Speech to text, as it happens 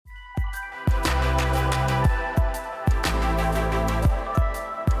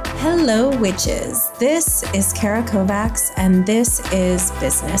Hello, witches. This is Kara Kovacs, and this is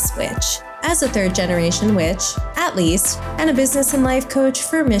Business Witch. As a third-generation witch, at least, and a business and life coach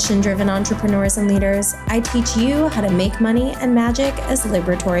for mission-driven entrepreneurs and leaders, I teach you how to make money and magic as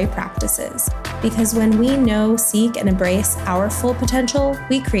liberatory practices. Because when we know, seek, and embrace our full potential,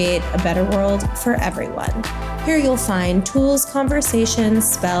 we create a better world for everyone. Here you'll find tools, conversations,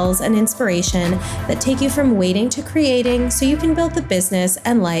 spells, and inspiration that take you from waiting to creating so you can build the business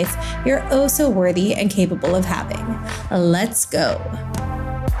and life you're oh so worthy and capable of having. Let's go.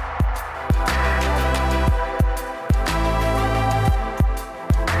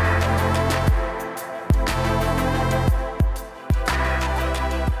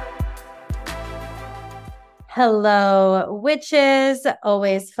 Hello, witches.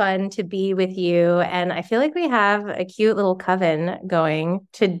 Always fun to be with you. And I feel like we have a cute little coven going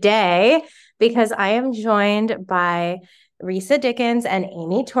today because I am joined by Risa Dickens and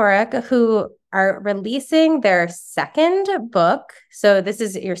Amy Torok, who are releasing their second book. So this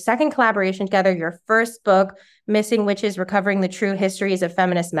is your second collaboration together, your first book, Missing Witches, Recovering the True Histories of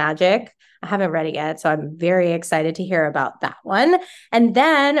Feminist Magic. I haven't read it yet, so I'm very excited to hear about that one. And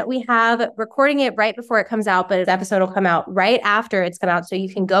then we have recording it right before it comes out, but the episode will come out right after it's come out. So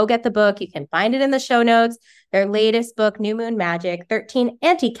you can go get the book. You can find it in the show notes. Their latest book, New Moon Magic, 13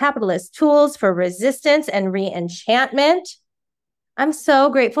 Anti-Capitalist Tools for Resistance and Re-Enchantment. I'm so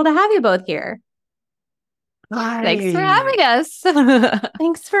grateful to have you both here. Hi. Thanks for having us.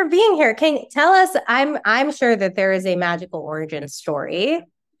 Thanks for being here. Can you tell us, I'm sure that there is a magical origin story.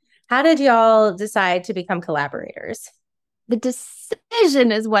 How did y'all decide to become collaborators? The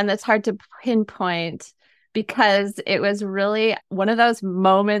decision is one that's hard to pinpoint because it was really one of those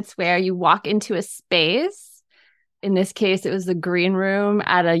moments where you walk into a space. In this case, it was the green room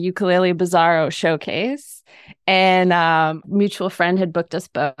at a Ukulele Bizarro showcase. And mutual friend had booked us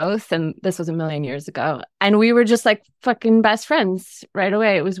both. And this was a million years ago. And we were just like fucking best friends right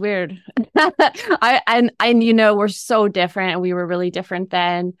away. It was weird. We're so different. And we were really different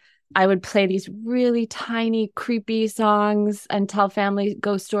then. I would play these really tiny, creepy songs and tell family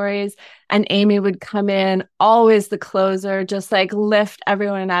ghost stories. And Amy would come in, always the closer, just like lift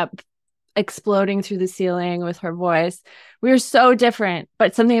everyone up, exploding through the ceiling with her voice. We were so different,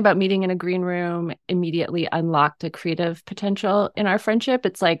 but something about meeting in a green room immediately unlocked a creative potential in our friendship.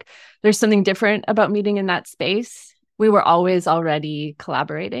 It's like there's something different about meeting in that space. We were always already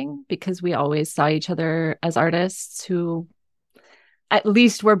collaborating because we always saw each other as artists who at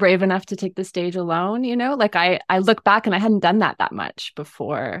least were brave enough to take the stage alone, like I look back and I hadn't done that much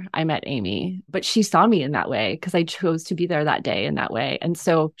before I met Amy, but she saw me in that way because I chose to be there that day in that way. And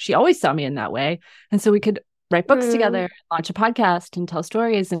so she always saw me in that way. And so we could write books together, launch a podcast and tell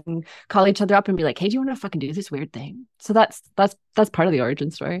stories and call each other up and be like, hey, do you want to fucking do this weird thing? So that's part of the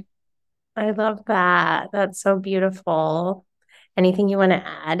origin story. I love that. That's so beautiful. Anything you want to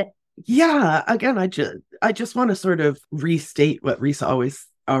add? Yeah, again, I just want to sort of restate what Risa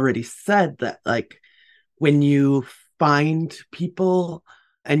already said, that like when you find people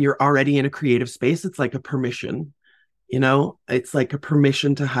and you're already in a creative space, it's like a permission, it's like a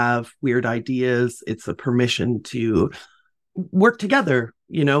permission to have weird ideas. It's a permission to work together.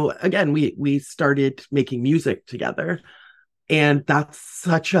 Again, we started making music together, and that's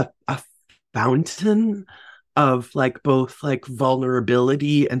such a fountain of like both like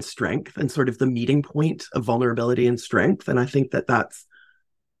vulnerability and strength, and sort of the meeting point of vulnerability and strength. And I think that that's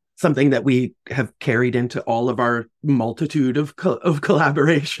something that we have carried into all of our multitude of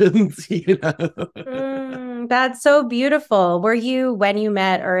collaborations, That's so beautiful. Were you, when you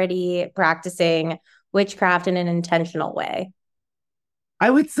met, already practicing witchcraft in an intentional way? I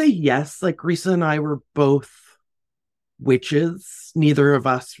would say yes. Like Risa and I were both witches. Neither of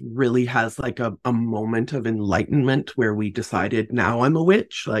us really has like a moment of enlightenment where we decided, now I'm a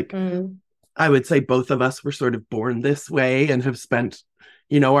witch. Like I would say both of us were sort of born this way and have spent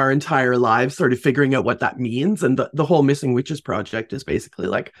our entire lives sort of figuring out what that means. And the whole Missing Witches project is basically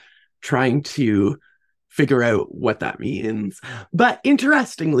like trying to figure out what that means. But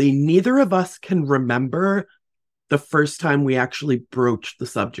interestingly, neither of us can remember the first time we actually broached the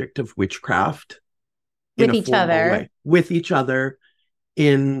subject of witchcraft with each other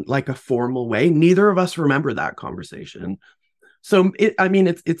in like a formal way. Neither of us remember that conversation. So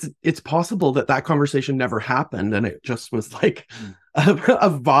it's possible that conversation never happened, and it just was like a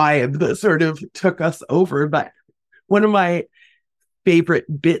vibe that sort of took us over. But one of my favorite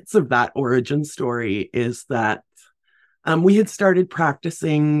bits of that origin story is that we had started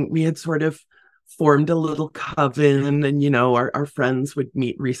practicing. We had sort of formed a little coven, and our friends would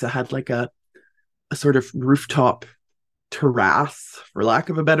meet. Risa had like a sort of rooftop terrace, for lack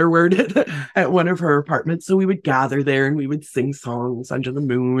of a better word, at one of her apartments. So we would gather there and we would sing songs under the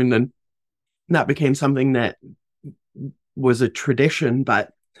moon. And that became something that was a tradition.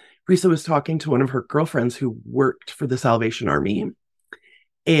 But Risa was talking to one of her girlfriends who worked for the Salvation Army.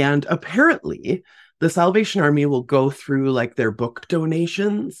 And apparently, the Salvation Army will go through like their book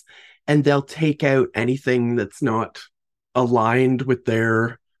donations and they'll take out anything that's not aligned with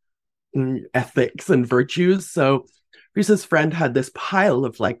their ethics and virtues. So Risa's friend had this pile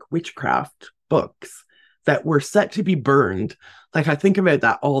of like witchcraft books that were set to be burned. Like I think about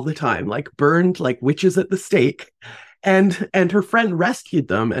that all the time, like burned like witches at the stake. And her friend rescued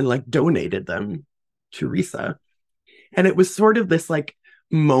them and like donated them to Risa. And it was sort of this like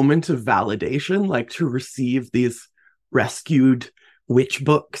moment of validation, like to receive these rescued witch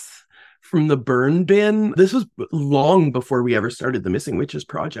books from the burn bin. This was long before we ever started the Missing Witches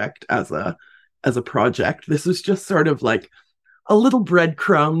project as a project. This was just sort of like a little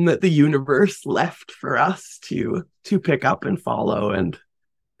breadcrumb that the universe left for us to pick up and follow, and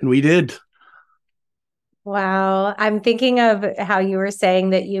we did. Wow. I'm thinking of how you were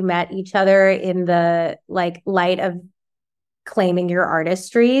saying that you met each other in the like light of claiming your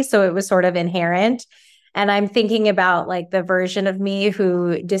artistry. So it was sort of inherent. And I'm thinking about like the version of me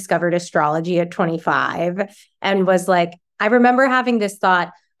who discovered astrology at 25 and was like, I remember having this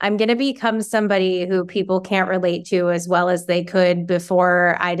thought, I'm going to become somebody who people can't relate to as well as they could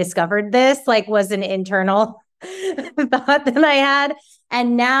before I discovered this, like was an internal thought that I had.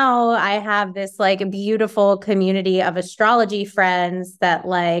 And now I have this like beautiful community of astrology friends that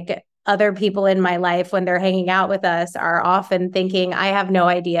like other people in my life, when they're hanging out with us, are often thinking, I have no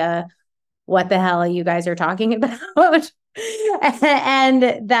idea what the hell you guys are talking about.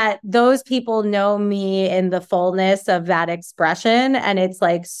 And that those people know me in the fullness of that expression. And it's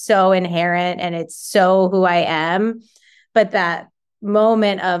like so inherent and it's so who I am. But that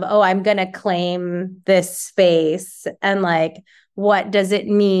moment of, oh, I'm going to claim this space and like, what does it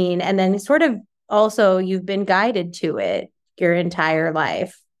mean? And then sort of also you've been guided to it your entire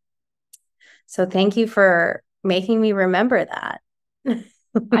life. So thank you for making me remember that.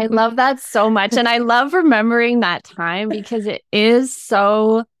 I love that so much. And I love remembering that time because it is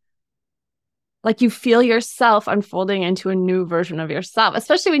so like you feel yourself unfolding into a new version of yourself,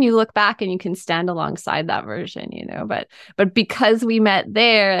 especially when you look back and you can stand alongside that version, you know, but because we met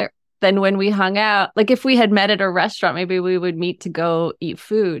there, then when we hung out, like if we had met at a restaurant, maybe we would meet to go eat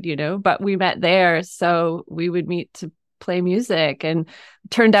food, you know, but we met there. So we would meet to play music. And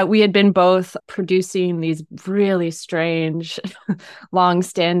turned out we had been both producing these really strange,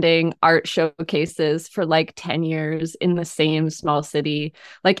 long-standing art showcases for like 10 years in the same small city,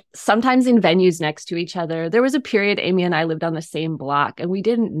 like sometimes in venues next to each other. There was a period Amy and I lived on the same block and we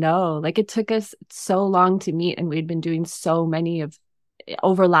didn't know, like it took us so long to meet and we'd been doing so many of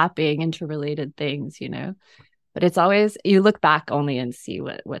overlapping, interrelated things, you know, but it's always, you look back only and see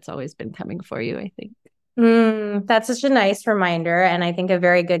what's always been coming for you, I think. That's such a nice reminder. And I think a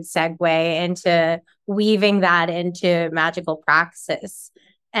very good segue into weaving that into magical praxis.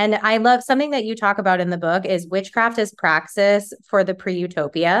 And I love something that you talk about in the book is witchcraft as praxis for the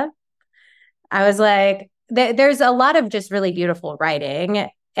pre-utopia. I was like, there's a lot of just really beautiful writing.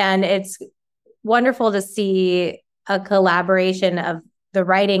 And it's wonderful to see a collaboration of the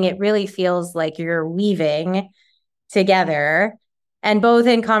writing. It really feels like you're weaving together. And both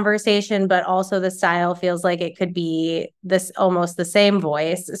in conversation, but also the style feels like it could be this almost the same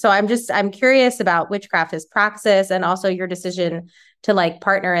voice. So I'm curious about witchcraft as praxis and also your decision to like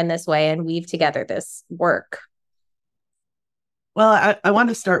partner in this way and weave together this work. Well, I want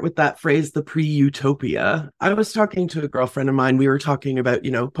to start with that phrase, the pre-utopia. I was talking to a girlfriend of mine. We were talking about, you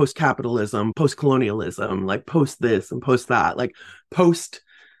know, post-capitalism, post-colonialism, like post this and post that, like post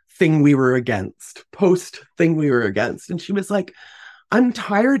thing we were against, post thing we were against. And she was like, I'm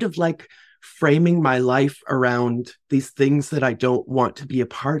tired of like framing my life around these things that I don't want to be a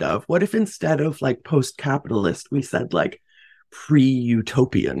part of. What if instead of like post-capitalist, we said like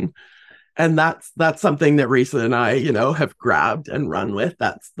pre-utopian? And that's something that Risa and I, you know, have grabbed and run with.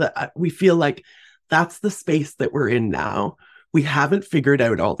 We feel like that's the space that we're in now. We haven't figured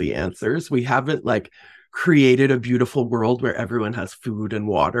out all the answers. We haven't like created a beautiful world where everyone has food and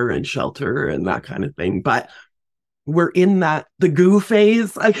water and shelter and that kind of thing. But we're in the goo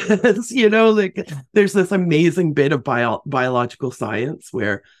phase, I guess, you know, like there's this amazing bit of biological science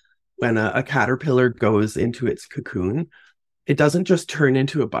where when a caterpillar goes into its cocoon, it doesn't just turn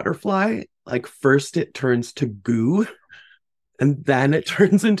into a butterfly. Like first it turns to goo and then it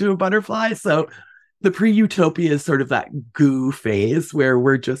turns into a butterfly. So the pre-utopia is sort of that goo phase where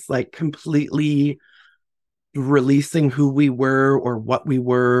we're just like completely releasing who we were or what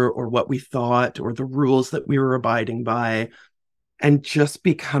we thought or the rules that we were abiding by, and just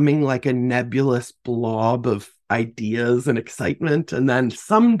becoming like a nebulous blob of ideas and excitement. And then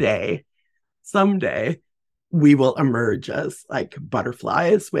someday we will emerge as like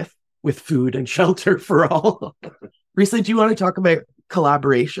butterflies with food and shelter for all. Risa, do you want to talk about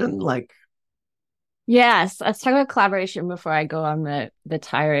collaboration? Like, yes, let's talk about collaboration before I go on the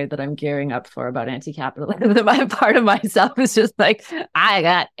tirade that I'm gearing up for about anti-capitalism. My part of myself is just like, I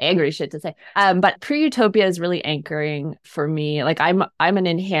got angry shit to say. But pre-utopia is really anchoring for me. Like I'm an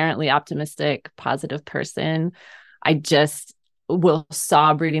inherently optimistic, positive person. I just will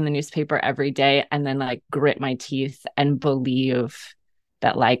sob reading the newspaper every day and then like grit my teeth and believe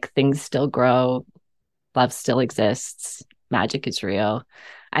that like things still grow, love still exists, magic is real.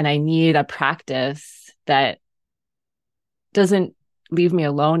 And I need a practice that doesn't leave me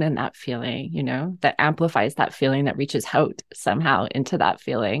alone in that feeling, you know, that amplifies that feeling, that reaches out somehow into that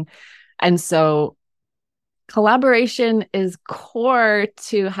feeling. And so collaboration is core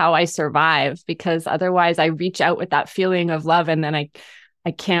to how I survive, because otherwise I reach out with that feeling of love and then I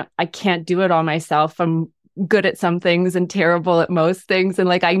can't do it all myself. I'm good at some things and terrible at most things. And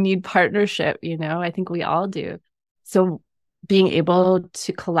like I need partnership, you know, I think we all do. So being able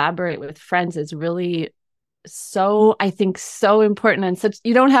to collaborate with friends is really I think so important. And such,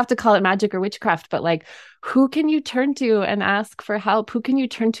 you don't have to call it magic or witchcraft, but like, who can you turn to and ask for help? Who can you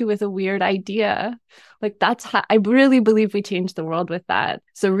turn to with a weird idea? Like that's how I really believe we changed the world with that.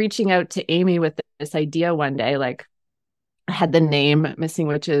 So reaching out to Amy with this idea one day, like I had the name Missing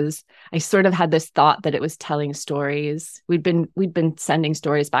Witches. I sort of had this thought that it was telling stories. We'd been sending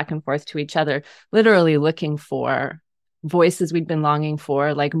stories back and forth to each other, literally looking for voices we'd been longing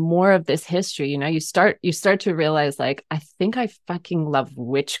for, like more of this history. You know, you start to realize like, I think I fucking love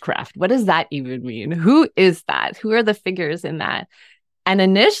witchcraft. What does that even mean? Who is that? Who are the figures in that? And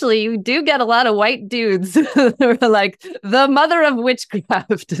initially you do get a lot of white dudes who are like, the mother of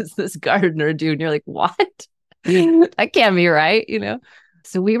witchcraft is this gardener dude. And you're like, what? That can't be right, you know?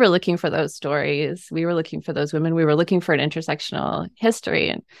 So we were looking for those stories. We were looking for those women. We were looking for an intersectional history.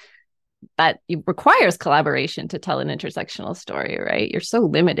 And that requires collaboration to tell an intersectional story, right? You're so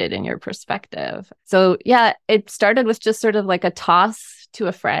limited in your perspective. So yeah, it started with just sort of like a toss to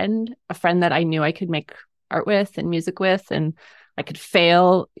a friend that I knew I could make art with and music with, and I could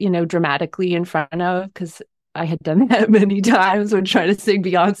fail, you know, dramatically in front of, because I had done that many times when trying to sing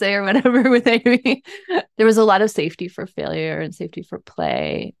Beyonce or whatever with Amy. There was a lot of safety for failure and safety for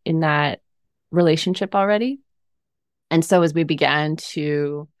play in that relationship already. And so as we began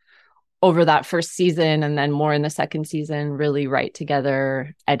to, over that first season and then more in the second season, really write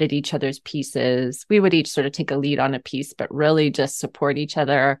together, edit each other's pieces. We would each sort of take a lead on a piece, but really just support each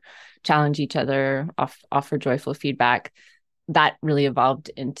other, challenge each other, offer joyful feedback. That really evolved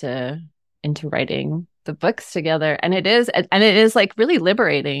into writing the books together. And it is like really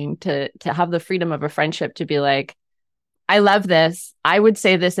liberating to have the freedom of a friendship to be like, I love this. I would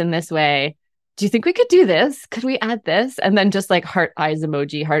say this in this way. Do you think we could do this? Could we add this? And then just like heart eyes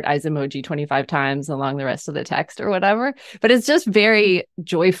emoji 25 times along the rest of the text or whatever. But it's just very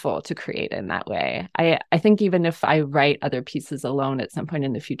joyful to create in that way. I think even if I write other pieces alone at some point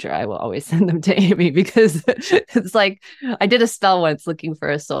in the future, I will always send them to Amy, because it's like I did a spell once looking for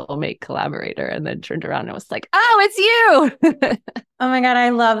a soulmate collaborator and then turned around and was like, oh, it's you. Oh my God, I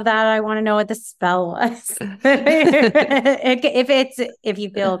love that. I want to know what the spell was. If you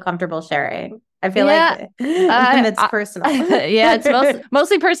feel comfortable sharing. I feel like it's personal. Yeah, it's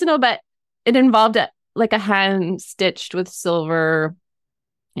mostly personal, but it involved like a hand stitched with silver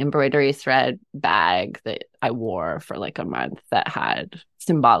embroidery thread bag that I wore for like a month that had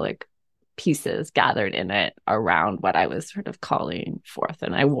symbolic pieces gathered in it around what I was sort of calling forth.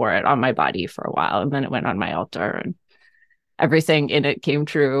 And I wore it on my body for a while, and then it went on my altar, and everything in it came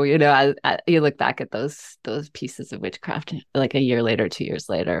true. You know, you look back at those pieces of witchcraft like a year later, 2 years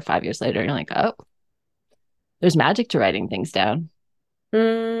later, 5 years later, and you're like, oh, there's magic to writing things down.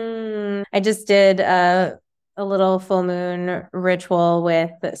 I just did a little full moon ritual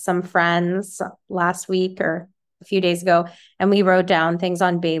with some friends last week or a few days ago, and we wrote down things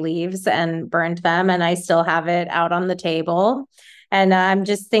on bay leaves and burned them, and I still have it out on the table. And I'm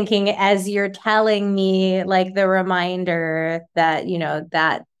just thinking, as you're telling me, like the reminder that, you know,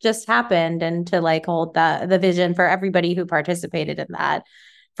 that just happened, and to like hold the vision for everybody who participated in that,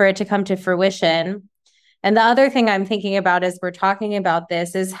 for it to come to fruition. And the other thing I'm thinking about as we're talking about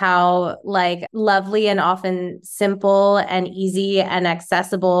this is how like lovely and often simple and easy and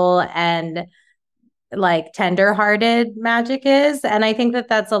accessible and like tender-hearted magic is. And I think that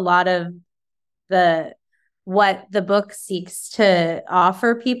that's a lot of the what the book seeks to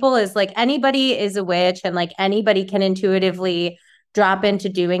offer people is like anybody is a witch and like anybody can intuitively drop into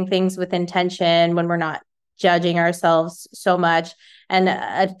doing things with intention when we're not judging ourselves so much. And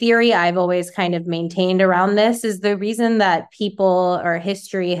a theory I've always kind of maintained around this is the reason that people or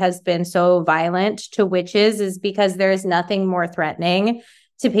history has been so violent to witches is because there's nothing more threatening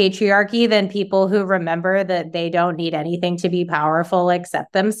to patriarchy than people who remember that they don't need anything to be powerful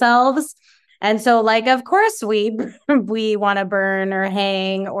except themselves. And so, like, of course, we want to burn or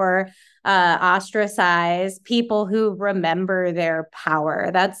hang or ostracize people who remember their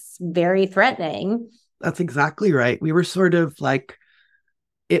power. That's very threatening. That's exactly right. We were sort of like,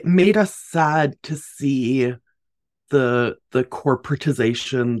 it made us sad to see the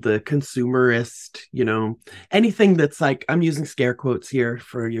corporatization, the consumerist, anything that's like, I'm using scare quotes here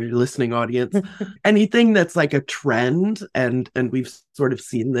for your listening audience, anything that's like a trend, and we've sort of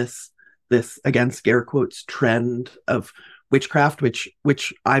seen this again, scare quotes, trend of witchcraft,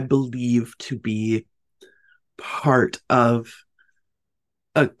 which I believe to be part of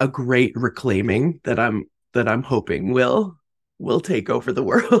a great reclaiming that I'm hoping will take over the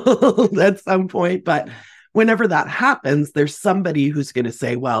world at some point. But whenever that happens, there's somebody who's going to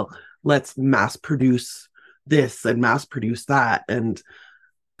say, well, let's mass produce this and mass produce that. And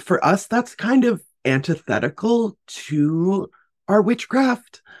for us, that's kind of antithetical to our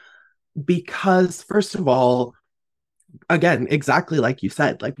witchcraft, because first of all, again, exactly like you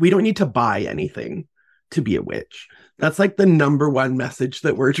said, like we don't need to buy anything to be a witch. That's like the number one message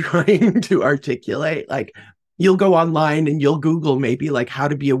that we're trying to articulate. Like, you'll go online and you'll Google maybe like how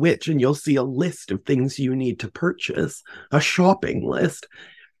to be a witch, and you'll see a list of things you need to purchase, a shopping list.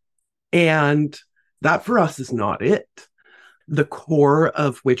 And that for us is not it. The core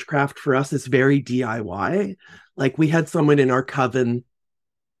of witchcraft for us is very DIY. Like, we had someone in our coven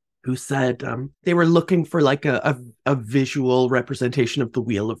who said they were looking for like a visual representation of the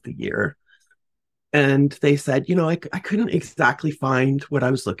Wheel of the Year. And they said, I couldn't exactly find what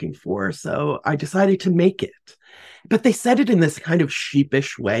I was looking for, so I decided to make it. But they said it in this kind of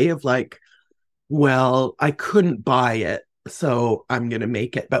sheepish way of like, well, I couldn't buy it, so I'm going to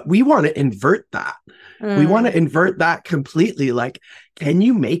make it. But we want to invert that. We want to invert that completely. Like, can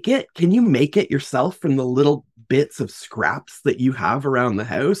you make it? Can you make it yourself from the little bits of scraps that you have around the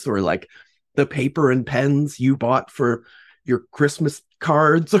house, or like the paper and pens you bought for your Christmas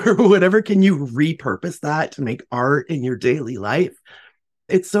cards or whatever? Can you repurpose that to make art in your daily life?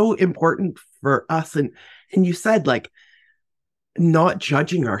 It's so important for us. And you said like not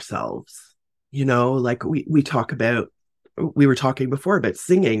judging ourselves, like we talk about, we were talking before about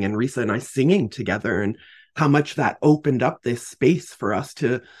singing, and Risa and I singing together, and how much that opened up this space for us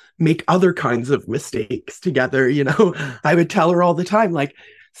to make other kinds of mistakes together. I would tell her all the time, like,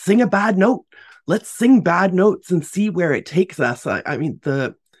 sing a bad note. Let's sing bad notes and see where it takes us. I mean,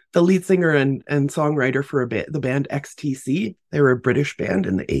 the lead singer and songwriter for the band XTC, they were a British band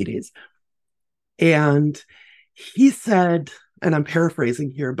in the 80s. And he said, and I'm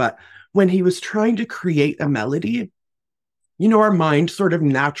paraphrasing here, but when he was trying to create a melody, our mind sort of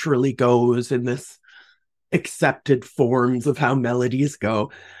naturally goes in this accepted forms of how melodies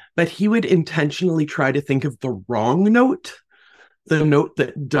go. But he would intentionally try to think of the wrong note, the note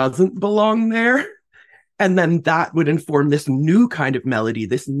that doesn't belong there. And then that would inform this new kind of melody,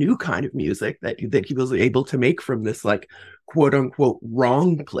 this new kind of music that he was able to make from this like quote unquote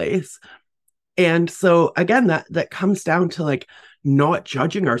wrong place. And so again, that comes down to like not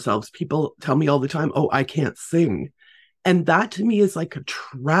judging ourselves. People tell me all the time, oh, I can't sing. And that to me is like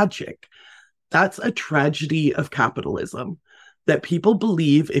tragic. That's a tragedy of capitalism, that people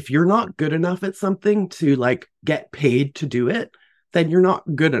believe if you're not good enough at something to like get paid to do it, then you're not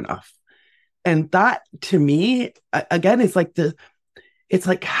good enough. And that to me, again, is like it's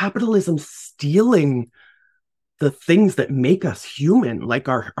like capitalism stealing the things that make us human, like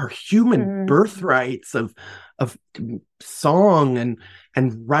our human birthrights of song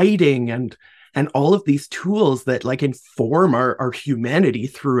and writing and all of these tools that like inform our humanity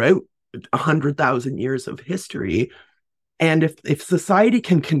throughout 100,000 years of history. And if society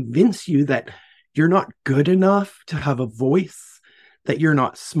can convince you that you're not good enough to have a voice, that you're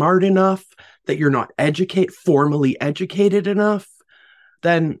not smart enough, that you're not formally educated enough,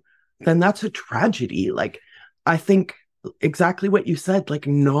 then that's a tragedy. Like, I think exactly what you said, like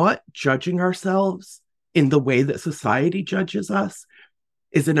not judging ourselves in the way that society judges us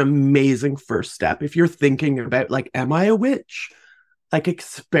is an amazing first step. If you're thinking about like, am I a witch? Like,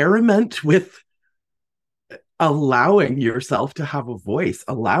 experiment with allowing yourself to have a voice,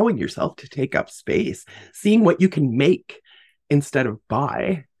 allowing yourself to take up space, seeing what you can make instead of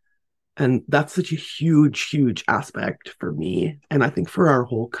buy. And that's such a huge, huge aspect for me. And I think for our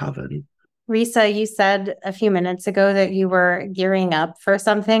whole coven. Risa, you said a few minutes ago that you were gearing up for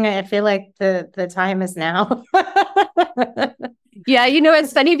something. I feel like the time is now. Yeah,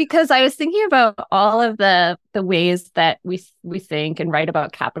 it's funny because I was thinking about all of the ways that we think and write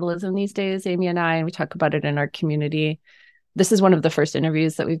about capitalism these days, Amy and I, and we talk about it in our community. This is one of the first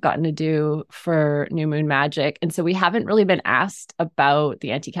interviews that we've gotten to do for New Moon Magic. And so we haven't really been asked about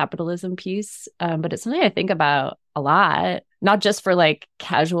the anti-capitalism piece, but it's something I think about a lot, not just for like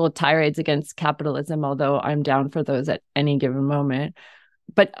casual tirades against capitalism, although I'm down for those at any given moment.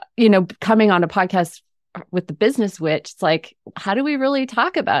 But, coming on a podcast with the Business Witch, it's like, how do we really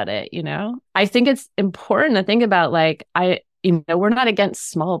talk about it? I think it's important to think about like, we're not against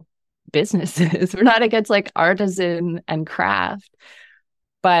small businesses. We're not against like artisan and craft,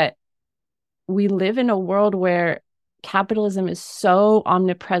 but we live in a world where capitalism is so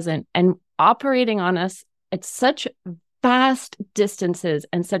omnipresent and operating on us at such vast distances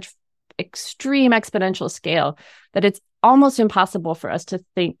and such extreme exponential scale that it's almost impossible for us to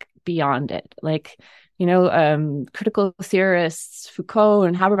think beyond it. Like, critical theorists, Foucault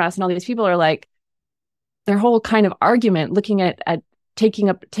and Habermas and all these people are like, their whole kind of argument looking at taking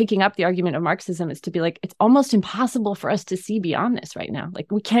up the argument of Marxism is to be like, it's almost impossible for us to see beyond this right now. Like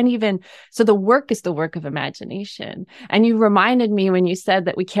we can't even, so the work is the work of imagination. And you reminded me when you said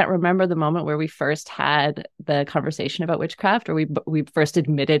that we can't remember the moment where we first had the conversation about witchcraft, or we first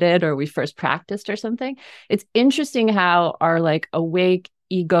admitted it, or we first practiced or something. It's interesting how our like awake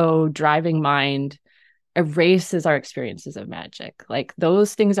ego driving mind erases our experiences of magic. Like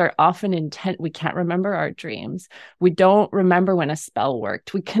those things are often intent. We can't remember our dreams. We don't remember when a spell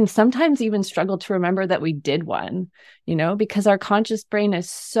worked. We can sometimes even struggle to remember that we did one, because our conscious brain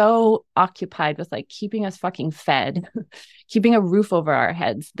is so occupied with like keeping us fucking fed, keeping a roof over our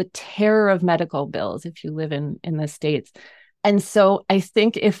heads, the terror of medical bills if you live in the States. And so I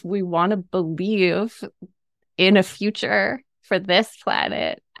think if we want to believe in a future for this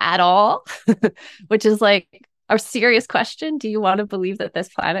planet at all, which is like a serious question. Do you want to believe that this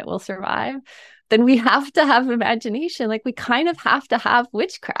planet will survive? Then we have to have imagination. Like we kind of have to have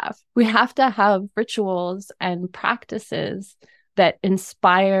witchcraft. We have to have rituals and practices that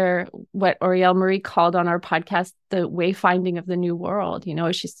inspire what Oriel Marie called on our podcast the wayfinding of the new world.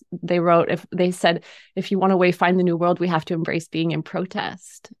 They said, if you want to wayfind the new world, we have to embrace being in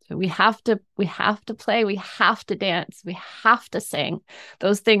protest. So we have to play, we have to dance, we have to sing.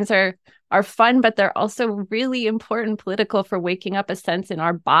 Those things are fun, but they're also really important political for waking up a sense in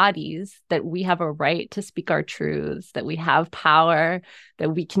our bodies that we have a right to speak our truths, that we have power,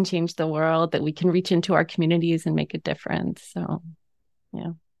 that we can change the world, that we can reach into our communities and make a difference. So,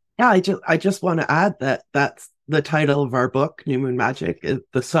 yeah. Yeah, I just want to add that that's the title of our book, New Moon Magic, is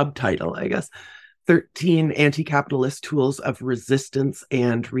the subtitle, I guess. 13 anti-capitalist tools of resistance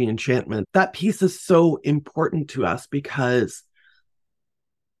and reenchantment. That piece is so important to us because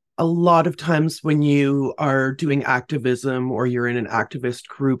a lot of times when you are doing activism or you're in an activist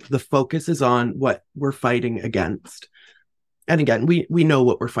group, the focus is on what we're fighting against. And again, we know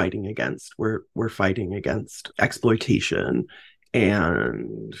what we're fighting against. We're fighting against exploitation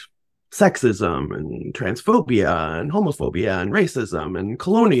and sexism and transphobia and homophobia and racism and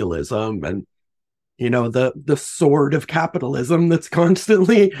colonialism and the sword of capitalism that's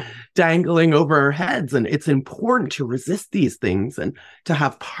constantly dangling over our heads. And it's important to resist these things and to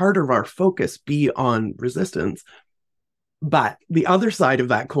have part of our focus be on resistance. But the other side of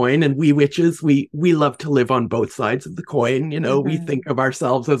that coin, and we witches, we love to live on both sides of the coin. We think of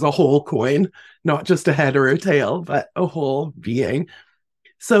ourselves as a whole coin, not just a head or a tail, but a whole being.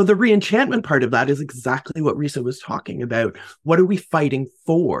 So the reenchantment part of that is exactly what Risa was talking about. What are we fighting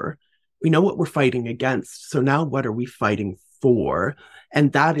for? We know what we're fighting against. So now what are we fighting for?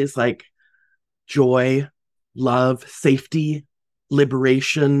 And that is like joy, love, safety,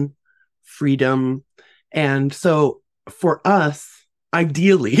 liberation, freedom. And so for us,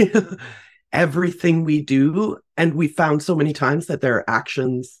 ideally, everything we do, and we found so many times that there are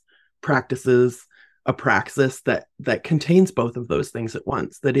actions, practices, a praxis that contains both of those things at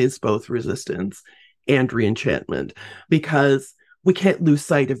once, that is both resistance and reenchantment, because we can't lose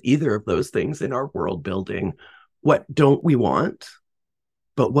sight of either of those things in our world building. What don't we want?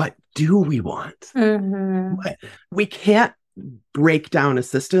 But what do we want? Mm-hmm. We can't break down a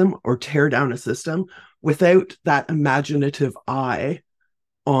system or tear down a system without that imaginative eye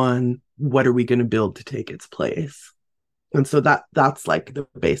on what are we going to build to take its place. And so that's like the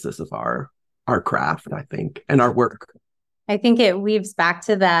basis of our craft, I think, and our work. I think it weaves back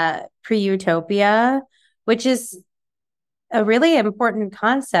to that pre-utopia, which is a really important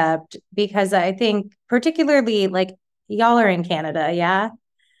concept because I think particularly like y'all are in Canada, yeah?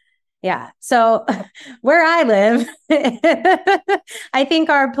 Yeah. So where I live, I think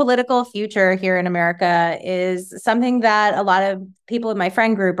our political future here in America is something that a lot of people in my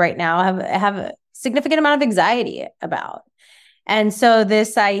friend group right now have a significant amount of anxiety about. And so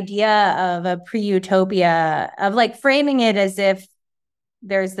this idea of a pre-utopia, of like framing it as if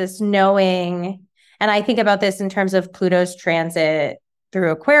there's this knowing, and I think about this in terms of Pluto's transit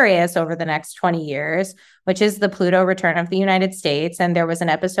through Aquarius over the next 20 years, which is the Pluto return of the United States. And there was an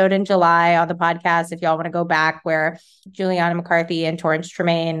episode in July on the podcast, if y'all want to go back, where Juliana McCarthy and Torrance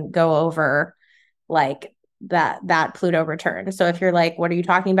Tremaine go over like that Pluto return. So if you're like, what are you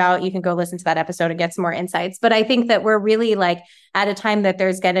talking about? You can go listen to that episode and get some more insights. But I think that we're really like at a time that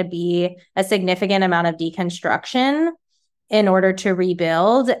there's going to be a significant amount of deconstruction in order to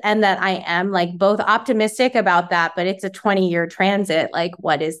rebuild, and that I am like both optimistic about that, but it's a 20-year transit. Like,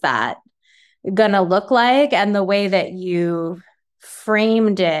 what is that gonna look like? And the way that you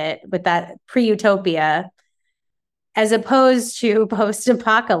framed it with that pre-utopia as opposed to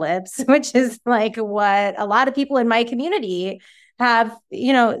post-apocalypse, which is like what a lot of people in my community have,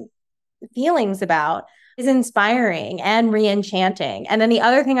 feelings about, is inspiring and re-enchanting. And then the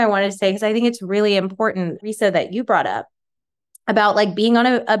other thing I wanted to say, because I think it's really important, Risa, that you brought up about like being on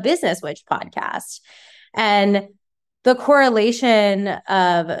a Business Witch podcast and the correlation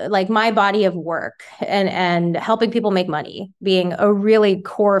of like my body of work and helping people make money being a really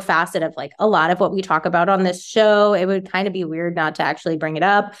core facet of like a lot of what we talk about on this show. It would kind of be weird not to actually bring it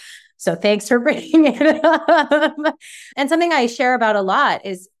up. So thanks for bringing it up. And something I share about a lot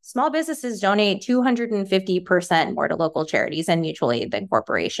is small businesses donate 250% more to local charities and mutual aid than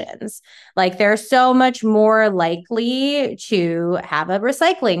corporations. Like they're so much more likely to have a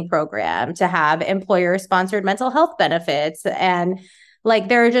recycling program, to have employer-sponsored mental health benefits. And like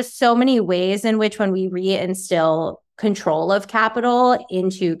there are just so many ways in which when we reinstill control of capital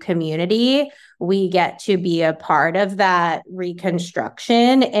into community, we get to be a part of that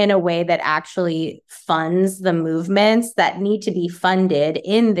reconstruction in a way that actually funds the movements that need to be funded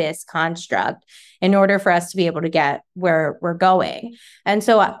in this construct in order for us to be able to get where we're going. And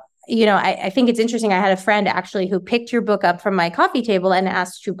so, I think it's interesting. I had a friend actually who picked your book up from my coffee table and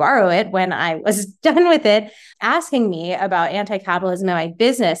asked to borrow it when I was done with it, asking me about anti-capitalism in my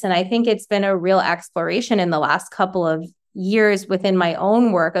business. And I think it's been a real exploration in the last couple of years within my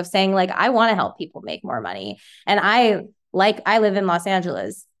own work of saying, like, I want to help people make more money. And I live in Los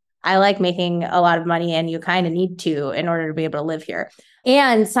Angeles. I like making a lot of money, and you kind of need to in order to be able to live here.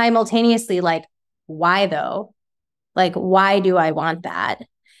 And simultaneously, like, why though? Like, why do I want that?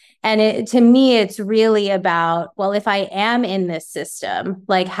 And to me, it's really about, well, if I am in this system,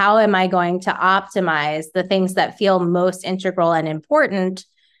 like, how am I going to optimize the things that feel most integral and important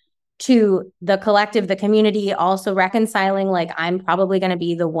to the collective, the community, also reconciling, like, I'm probably going to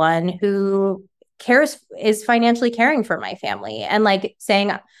be the one who is financially caring for my family, and like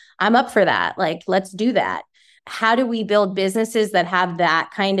saying, I'm up for that. Like, let's do that. How do we build businesses that have that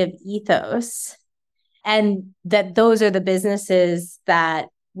kind of ethos? And that those are the businesses that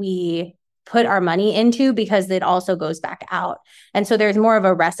we put our money into, because it also goes back out. And so there's more of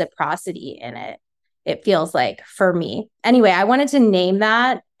a reciprocity in it, it feels like, for me. Anyway, I wanted to name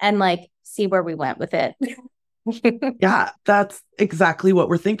that and like see where we went with it. Yeah, that's exactly what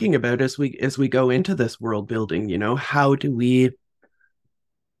we're thinking about as we go into this world building. How do we,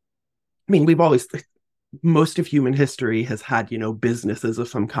 we've always, most of human history has had, businesses of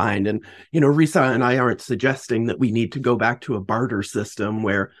some kind. And, Risa and I aren't suggesting that we need to go back to a barter system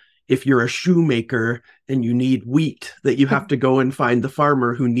where if you're a shoemaker and you need wheat, that you have to go and find the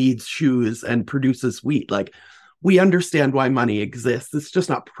farmer who needs shoes and produces wheat. Like, we understand why money exists. It's just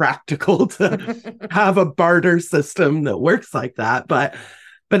not practical to have a barter system that works like that. But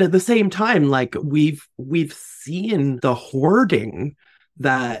at the same time, like, we've seen the hoarding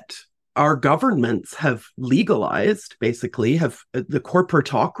that our governments have legalized, basically, the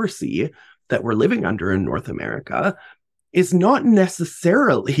corporatocracy that we're living under in North America is not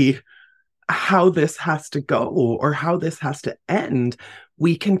necessarily how this has to go or how this has to end.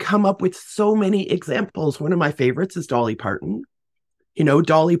 We can come up with so many examples. One of my favorites is Dolly Parton.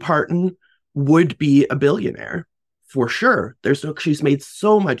 Dolly Parton would be a billionaire for sure. She's made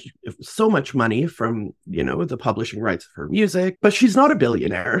so much money from, the publishing rights of her music, but she's not a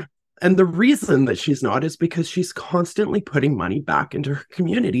billionaire. And the reason that she's not is because she's constantly putting money back into her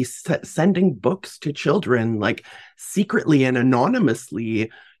community, sending books to children, like secretly and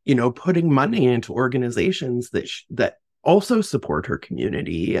anonymously, putting money into organizations that also support her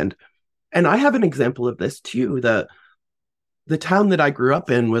community. And I have an example of this too. the town that I grew up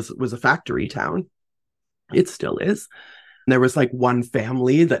in was a factory town. It still is. And there was like one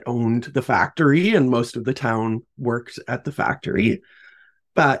family that owned the factory, and most of the town worked at the factory.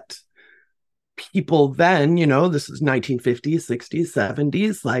 But people then, this is 1950s, 60s,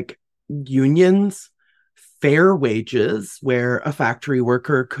 70s, like unions, fair wages, where a factory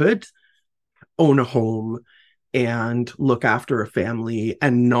worker could own a home and look after a family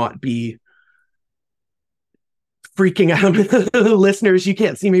and not be freaking out. Listeners, you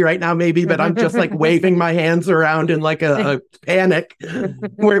can't see me right now, maybe, but I'm just like waving my hands around in like a panic,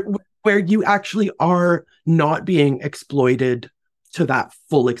 where you actually are not being exploited to that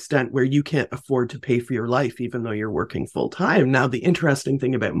full extent, where you can't afford to pay for your life, even though you're working full time. Now, the interesting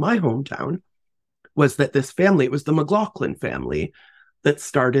thing about my hometown was that this family, it was the McLaughlin family that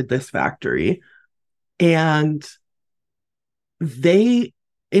started this factory, and they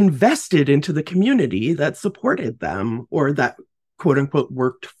invested into the community that supported them, or that quote unquote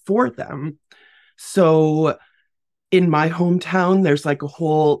worked for them. So in my hometown, there's like a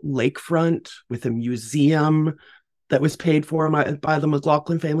whole lakefront with a museum that was paid for by the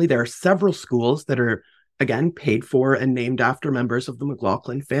McLaughlin family. There are several schools that are, again, paid for and named after members of the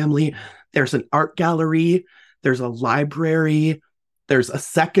McLaughlin family. There's an art gallery. There's a library. There's a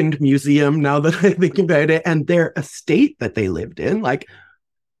second museum, now that I think about it, and their estate that they lived in. Like,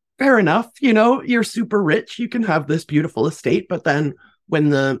 fair enough, you're super rich, you can have this beautiful estate, but then when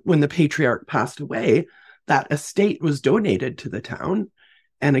the patriarch passed away, that estate was donated to the town,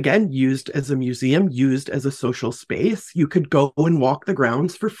 and again, used as a museum, used as a social space. You could go and walk the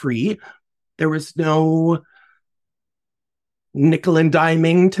grounds for free. There was no nickel and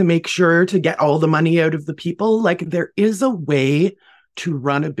diming to make sure to get all the money out of the people. Like, there is a way to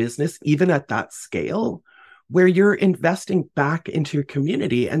run a business, even at that scale, where you're investing back into your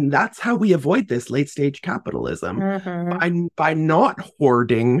community. And that's how we avoid this late stage capitalism, by not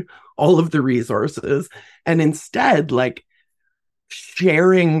hoarding all of the resources, and instead like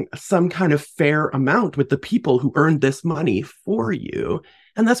sharing some kind of fair amount with the people who earned this money for you.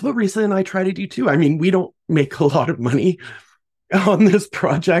 And that's what Risa and I try to do too. I mean, we don't make a lot of money on this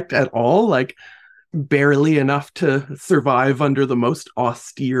project at all, like barely enough to survive under the most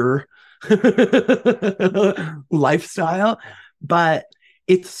austere lifestyle. But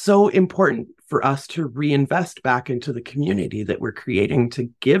it's so important for us to reinvest back into the community that we're creating, to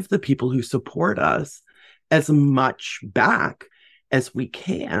give the people who support us as much back as we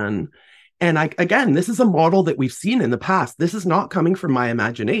can. And again, this is a model that we've seen in the past. This is not coming from my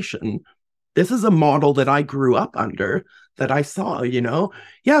imagination. This is a model that I grew up under, that I saw,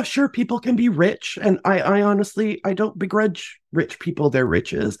 yeah, sure, people can be rich. And I honestly, I don't begrudge rich people their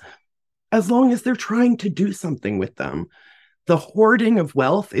riches, as long as they're trying to do something with them. The hoarding of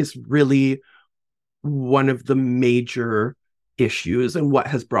wealth is really one of the major issues and what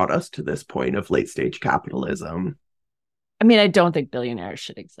has brought us to this point of late stage capitalism. I mean, I don't think billionaires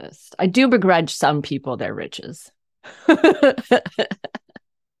should exist. I do begrudge some people their riches.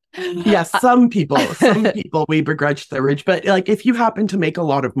 Yes, some people we begrudge their rich, but like if you happen to make a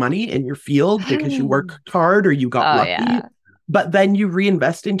lot of money in your field because you worked hard or you got lucky, yeah, but then you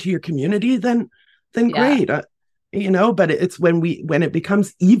reinvest into your community, then great, but it's when it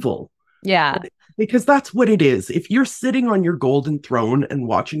becomes evil. Yeah. Because that's what it is. If you're sitting on your golden throne and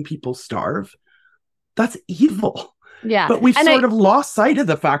watching people starve, that's evil. Yeah. But we've sort of lost sight of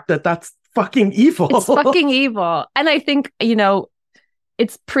the fact that that's fucking evil. It's fucking evil. And I think,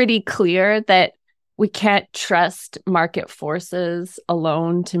 it's pretty clear that we can't trust market forces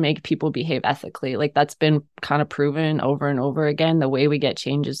alone to make people behave ethically. Like, that's been kind of proven over and over again. The way we get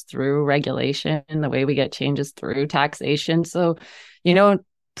changes through regulation, the way we get changes through taxation. So,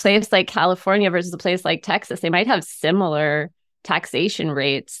 place like California versus a place like Texas, they might have similar taxation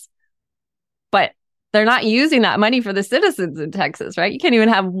rates, but they're not using that money for the citizens in Texas, right? You can't even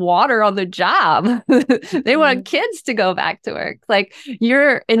have water on the job. They want kids to go back to work. Like,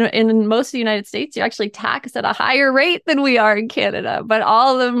 you're in most of the United States, you're actually taxed at a higher rate than we are in Canada. But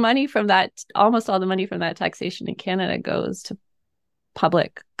almost all the money from that taxation in Canada goes to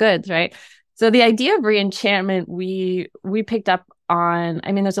public goods, right? So the idea of reenchantment, we picked up on,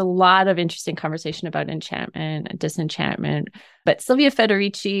 there's a lot of interesting conversation about enchantment and disenchantment, but Sylvia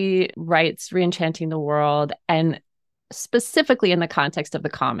Federici writes Reenchanting the World, and specifically in the context of the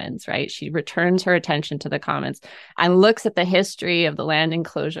commons, right? She returns her attention to the commons and looks at the history of the land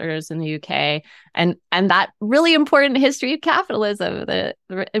enclosures in the UK and that really important history of capitalism, the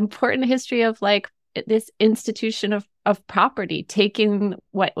important history of like this institution of property, taking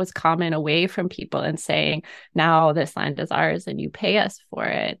what was common away from people and saying, now this land is ours and you pay us for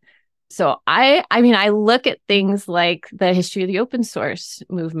it. So I mean, I look at things like the history of the open source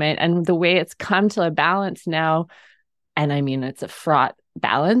movement and the way it's come to a balance now. And I mean, it's a fraught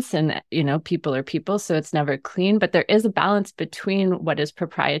balance, and, people are people, so it's never clean, but there is a balance between what is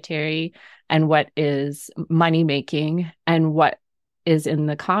proprietary and what is money making and what is in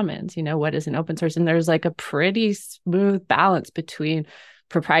the commons, what is in open source. And there's like a pretty smooth balance between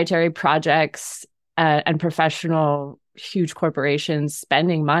proprietary projects and professional huge corporations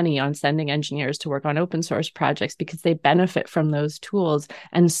spending money on sending engineers to work on open source projects because they benefit from those tools,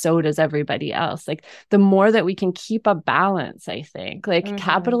 and so does everybody else. Like, the more that we can keep a balance, I think, like,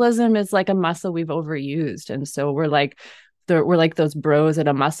 capitalism is like a muscle we've overused, and so we're like those bros at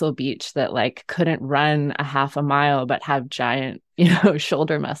a muscle beach that like couldn't run a half a mile but have giant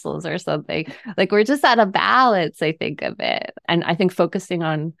shoulder muscles or something. Like, we're just out of balance, I think, of it. And I think focusing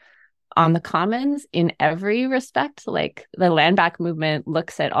on the commons in every respect, like the land back movement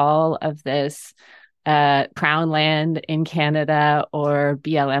looks at all of this crown land in Canada or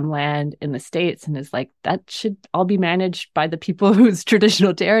BLM land in the States and is like, that should all be managed by the people whose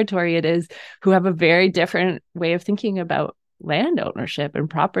traditional territory it is, who have a very different way of thinking about land ownership and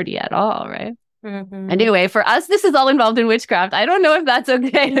property at all, right? Anyway, for us, this is all involved in witchcraft. I don't know if that's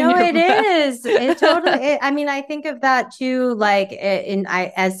okay. No, it is. It totally. I mean, I think of that too. Like,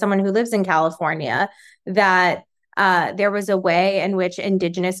 as someone who lives in California, that there was a way in which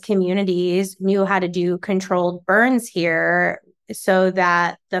Indigenous communities knew how to do controlled burns here, so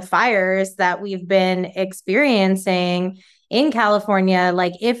that the fires that we've been experiencing in California,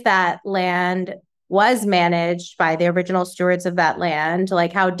 like, if that land was managed by the original stewards of that land,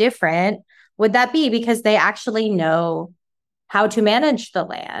 like, how different would that be? Because they actually know how to manage the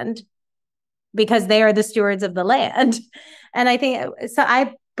land because they are the stewards of the land. And I think, so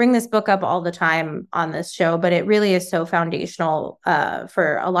I bring this book up all the time on this show, but it really is so foundational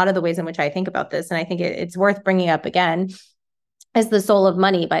for a lot of the ways in which I think about this. And I think it's worth bringing up again, is The Soul of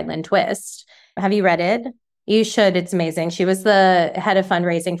Money by Lynn Twist. Have you read it? You should. It's amazing. She was the head of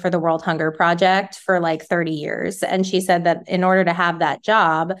fundraising for the World Hunger Project for like 30 years. And she said that in order to have that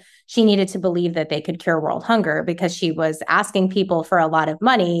job, she needed to believe that they could cure world hunger, because she was asking people for a lot of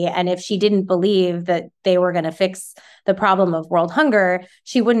money. And if she didn't believe that they were going to fix the problem of world hunger,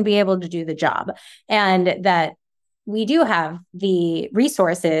 she wouldn't be able to do the job. And that we do have the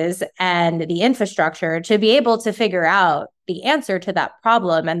resources and the infrastructure to be able to figure out the answer to that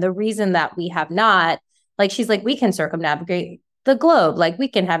problem. And the reason that we have not, like, she's like, we can circumnavigate the globe. Like, we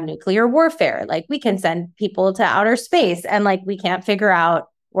can have nuclear warfare. Like, we can send people to outer space, and like, we can't figure out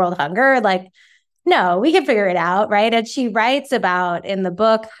world hunger. Like, no, we can figure it out. Right. And she writes about in the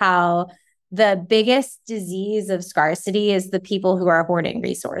book how the biggest disease of scarcity is the people who are hoarding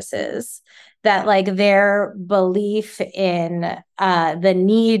resources, that like their belief in the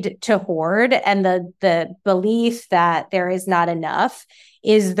need to hoard and the belief that there is not enough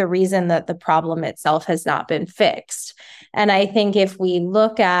is the reason that the problem itself has not been fixed. And I think if we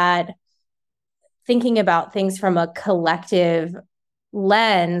look at thinking about things from a collective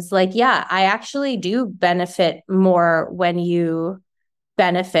lens, like, yeah, I actually do benefit more when you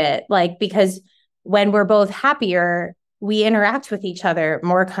benefit, like, because when we're both happier, we interact with each other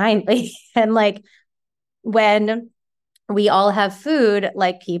more kindly. And like, when we all have food,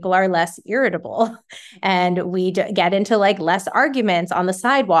 like, people are less irritable, and we get into like less arguments on the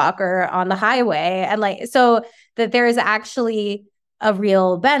sidewalk or on the highway. And like, so that there is actually a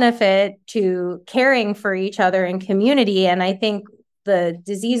real benefit to caring for each other in community. And I think the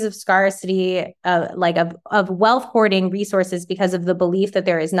disease of scarcity, of wealth hoarding resources because of the belief that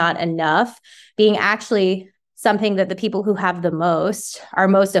there is not enough, being actually something that the people who have the most are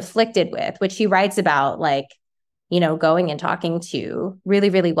most afflicted with, which she writes about, like, going and talking to really,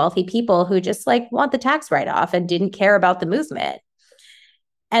 really wealthy people who just like want the tax write-off and didn't care about the movement.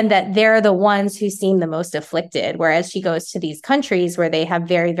 And that they're the ones who seem the most afflicted. Whereas she goes to these countries where they have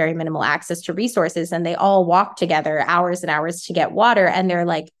very, very minimal access to resources, and they all walk together hours and hours to get water. And they're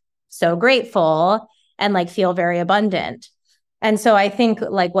like so grateful and like feel very abundant. And so I think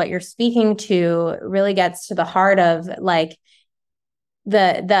like what you're speaking to really gets to the heart of like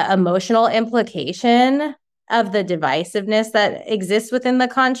the emotional implication of the divisiveness that exists within the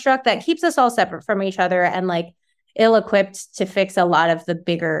construct that keeps us all separate from each other and like ill-equipped to fix a lot of the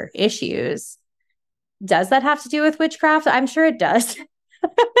bigger issues. Does that have to do with witchcraft? I'm sure it does.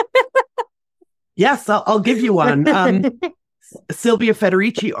 Yes, I'll give you one. Sylvia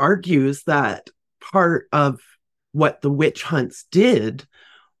Federici argues that part of what the witch hunts did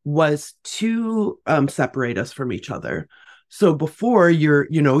was to separate us from each other. So before,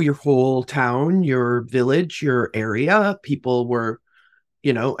 your whole town, your village, your area, people were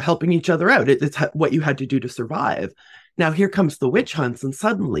helping each other out. It's what you had to do to survive. Now here comes the witch hunts, and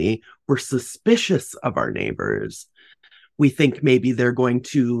suddenly we're suspicious of our neighbors. We think maybe they're going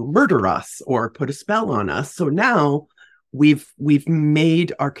to murder us or put a spell on us. So now we've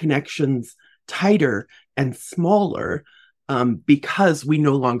made our connections tighter and smaller, because we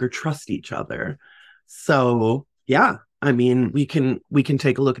no longer trust each other. So yeah, I mean, we can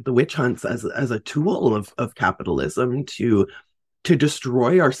take a look at the witch hunts as a tool of capitalism to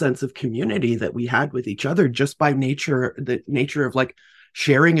destroy our sense of community that we had with each other, just by the nature of like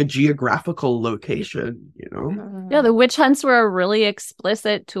sharing a geographical location. Yeah, the witch hunts were a really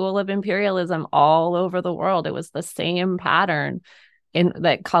explicit tool of imperialism all over the world. It was the same pattern in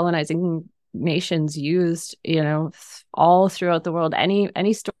that colonizing nations used, all throughout the world.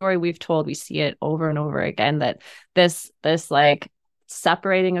 Any story we've told, we see it over and over again, that this like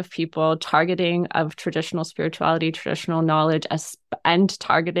separating of people, targeting of traditional spirituality, traditional knowledge, and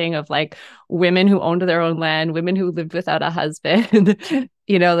targeting of like women who owned their own land, women who lived without a husband,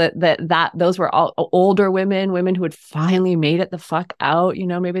 that those were all older women who had finally made it the fuck out,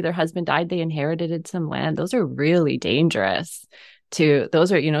 maybe their husband died, they inherited some land. Those are really dangerous.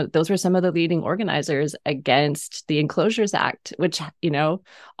 Those were some of the leading organizers against the Enclosures Act, which,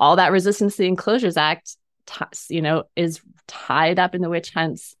 all that resistance to the Enclosures Act, is tied up in the witch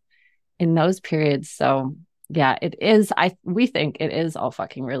hunts in those periods. So yeah, it is. We think it is all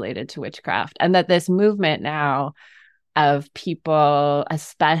fucking related to witchcraft, and that this movement now of people,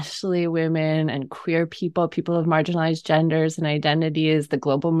 especially women and queer people of marginalized genders and identities, the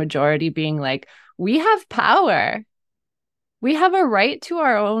global majority being like, we have power. We have a right to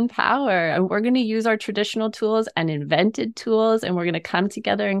our own power, and we're going to use our traditional tools and invented tools, and we're going to come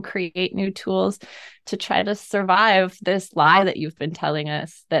together and create new tools to try to survive this lie that you've been telling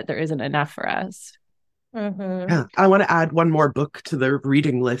us, that there isn't enough for us. Mm-hmm. Yeah, I want to add one more book to the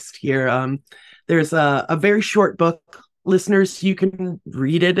reading list here. There's a very short book, listeners, you can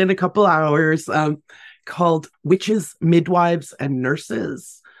read it in a couple hours, called Witches, Midwives, and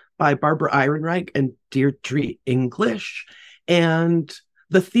Nurses by Barbara Ehrenreich and Deirdre English. And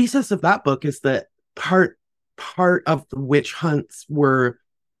the thesis of that book is that part of the witch hunts were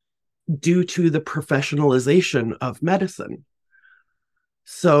due to the professionalization of medicine.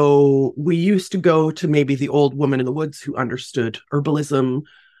 So we used to go to maybe the old woman in the woods who understood herbalism,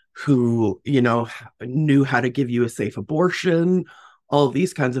 who, knew how to give you a safe abortion, all of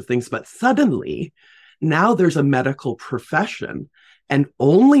these kinds of things. But suddenly, now there's a medical profession, and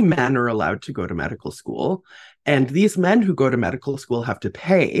only men are allowed to go to medical school. And these men who go to medical school have to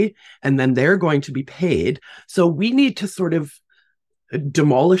pay, and then they're going to be paid. So we need to sort of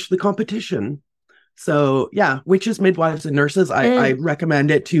demolish the competition. So yeah, Witches, Midwives, and Nurses, I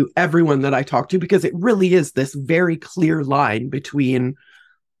recommend it to everyone that I talk to, because it really is this very clear line between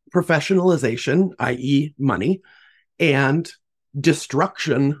professionalization, i.e. money, and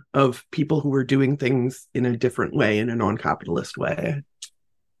destruction of people who are doing things in a different way, in a non-capitalist way.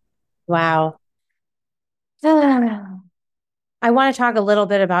 Wow. I want to talk a little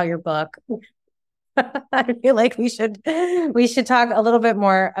bit about your book. I feel like we should talk a little bit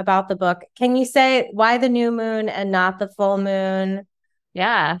more about the book. Can you say why the new moon and not the full moon?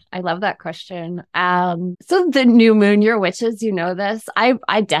 Yeah, I love that question. So the new moon, you're witches, you know this.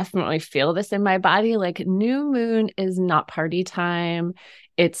 I definitely feel this in my body. Like, new moon is not party time.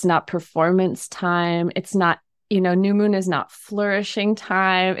 It's not performance time. It's not, new moon is not flourishing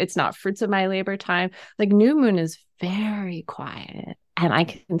time. It's not fruits of my labor time. Like, new moon is very quiet, and I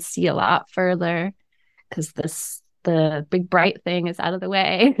can see a lot further because the big bright thing is out of the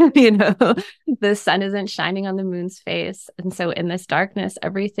way. The sun isn't shining on the moon's face. And so in this darkness,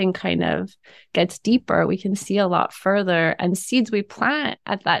 everything kind of gets deeper. We can see a lot further. And seeds we plant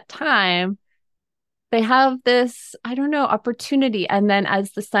at that time, they have this, opportunity. And then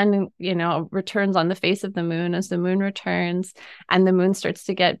as the sun, returns on the face of the moon, as the moon returns and the moon starts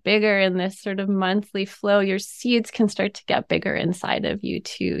to get bigger in this sort of monthly flow, your seeds can start to get bigger inside of you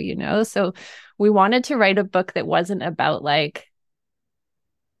too, So we wanted to write a book that wasn't about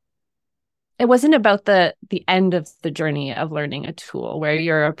it wasn't about the end of the journey of learning a tool where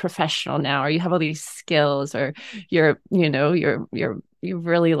you're a professional now, or you have all these skills, or you've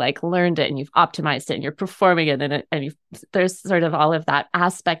really learned it and you've optimized it and you're performing it, and there's sort of all of that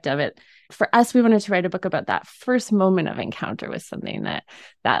aspect of it. For us, we wanted to write a book about that first moment of encounter with something,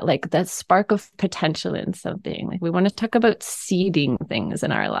 that spark of potential in something. We want to talk about seeding things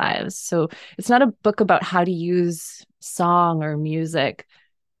in our lives. So it's not a book about how to use song or music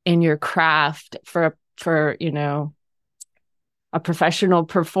in your craft for a professional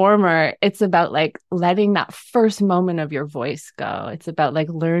performer, it's about like letting that first moment of your voice go. It's about like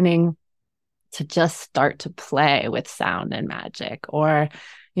learning to just start to play with sound and magic, or,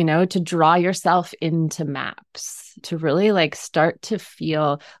 you know, to draw yourself into maps, to really like start to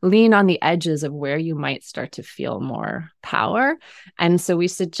lean on the edges of where you might start to feel more power. And so we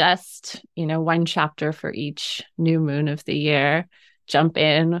suggest, you know, one chapter for each new moon of the year. Jump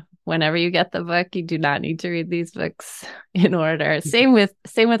in whenever you get the book. You do not need to read these books in order. Same with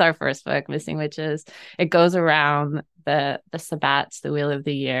our first book, Missing Witches. It goes around the sabbats, the wheel of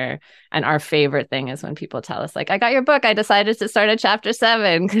the year. And our favorite thing is when people tell us, like, I got your book, I decided to start at chapter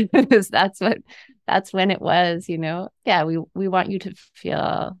 7, because that's when it was, you know. Yeah, we want you to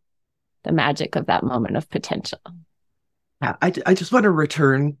feel the magic of that moment of potential. Yeah, I just want to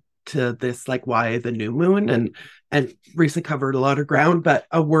return to this, like, why the new moon, and Risa covered a lot of ground, but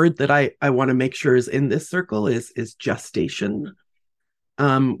a word that I want to make sure is in this circle is gestation.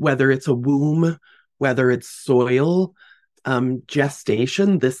 Whether it's a womb, whether it's soil,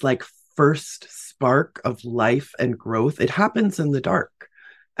 gestation, this like first spark of life and growth, it happens in the dark.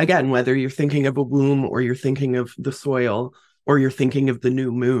 Again, whether you're thinking of a womb, or you're thinking of the soil, or you're thinking of the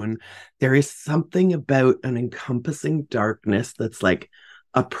new moon, there is something about an encompassing darkness that's like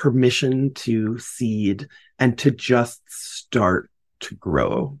a permission to seed and to just start to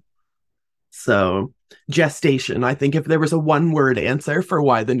grow. So gestation, I think if there was a one word answer for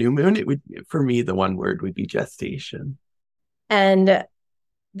why the new moon, it would, for me, the one word would be gestation. And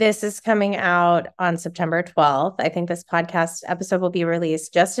this is coming out on September 12th. I think this podcast episode will be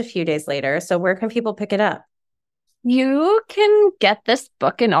released just a few days later. So where can people pick it up? You can get this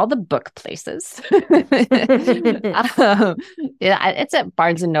book in all the book places. Yeah, it's at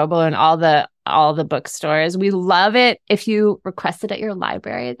Barnes and Noble and all the bookstores. We love it if you request it at your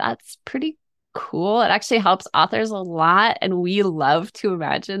library. That's pretty cool. It actually helps authors a lot, and we love to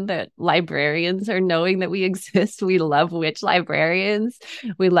imagine that librarians are knowing that we exist. We love witch librarians.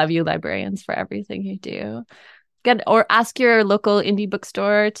 We love you, librarians, for everything you do. Good. Or ask your local indie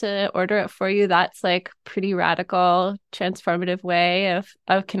bookstore to order it for you. That's like pretty radical, transformative way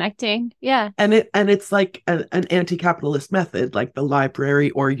of connecting. Yeah. And it's like an anti-capitalist method, like the library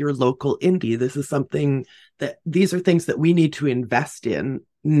or your local indie. This is something that, these are things that we need to invest in,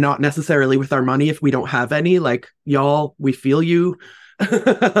 not necessarily with our money if we don't have any. Like, y'all, we feel you.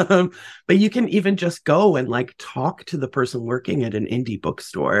 But you can even just go and like talk to the person working at an indie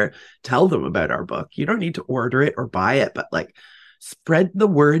bookstore, tell them about our book. You don't need to order it or buy it, but like spread the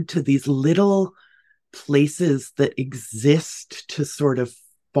word to these little places that exist to sort of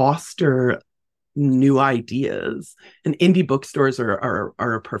foster new ideas. And indie bookstores are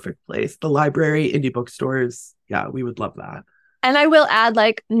a perfect place. The library, indie bookstores, yeah, we would love that. And I will add,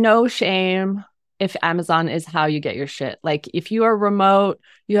 like, no shame if Amazon is how you get your shit. Like, if you are remote,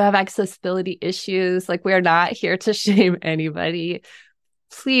 you have accessibility issues, like, we're not here to shame anybody.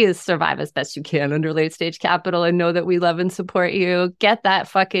 Please survive as best you can under late stage capital, and know that we love and support you. Get that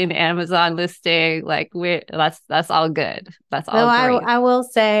fucking Amazon listing. Like, that's all good. That's all great. I will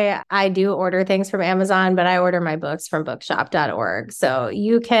say I do order things from Amazon, but I order my books from bookshop.org. So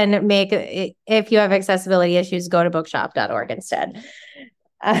you can make it, if you have accessibility issues, go to bookshop.org instead.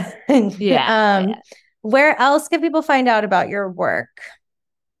 Yeah. Where else can people find out about your work?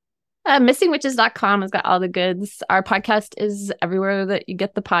 Missingwitches.com has got all the goods. Our podcast is everywhere that you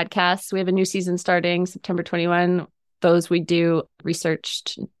get the podcasts. We have a new season starting September 21. Those we do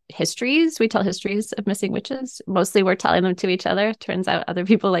researched histories. We tell histories of missing witches. Mostly we're telling them to each other. Turns out other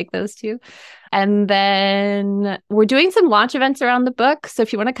people like those too. And then we're doing some launch events around the book. So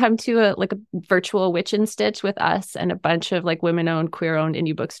if you want to come to a virtual Witch and Stitch with us and a bunch of like women-owned, queer-owned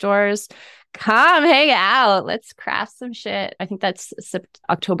indie bookstores, come hang out. Let's craft some shit. I think that's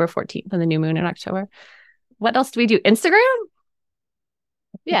October 14th on the new moon in October. What else do we do? Instagram?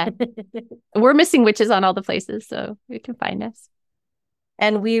 Yeah. We're Missing Witches on all the places, so you can find us.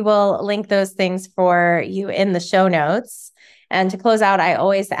 And we will link those things for you in the show notes. And to close out, I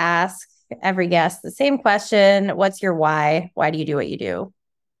always ask every guest the same question. What's your why? Why do you do what you do?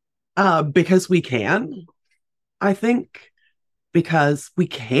 Because we can. I think because we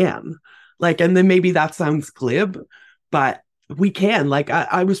can. Like, and then maybe that sounds glib, but we can. Like,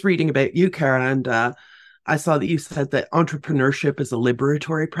 I was reading about you, Kara, and I saw that you said that entrepreneurship is a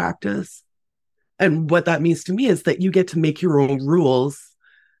liberatory practice. And what that means to me is that you get to make your own rules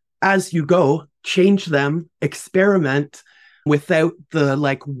as you go, change them, experiment without the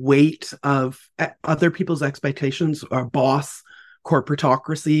like weight of other people's expectations, or boss,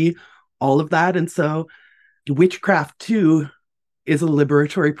 corporatocracy, all of that. And so witchcraft too is a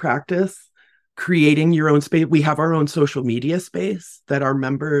liberatory practice. creating your own space. We have our own social media space that our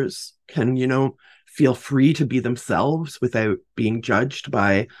members can, feel free to be themselves without being judged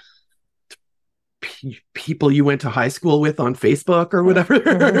by people you went to high school with on Facebook or whatever.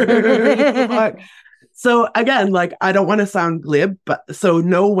 So again, like, I don't want to sound glib, but so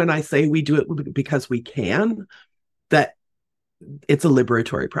know when I say we do it because we can, that it's a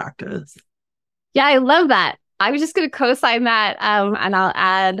liberatory practice. Yeah, I love that. I was just going to co-sign that. And I'll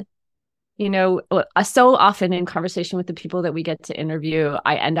add, so often in conversation with the people that we get to interview,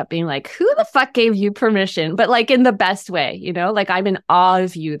 I end up being like, who the fuck gave you permission? But like in the best way, like I'm in awe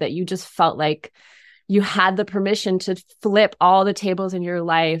of you that you just felt like you had the permission to flip all the tables in your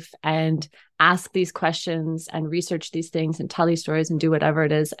life and ask these questions and research these things and tell these stories and do whatever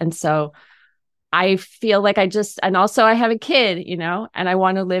it is. And so I feel like and also I have a kid, and I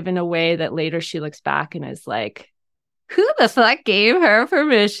want to live in a way that later she looks back and is like, who the fuck gave her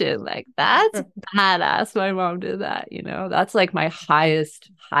permission? Like, that's badass. My mom did that, that's like my highest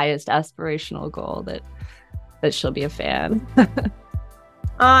aspirational goal, that she'll be a fan.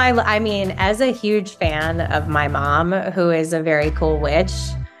 I mean, as a huge fan of my mom, who is a very cool witch,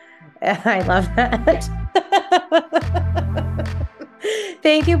 I love that.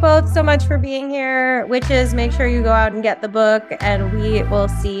 Thank you both so much for being here. Witches, make sure you go out and get the book, and we will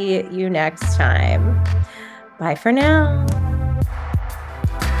see you next time. Bye for now.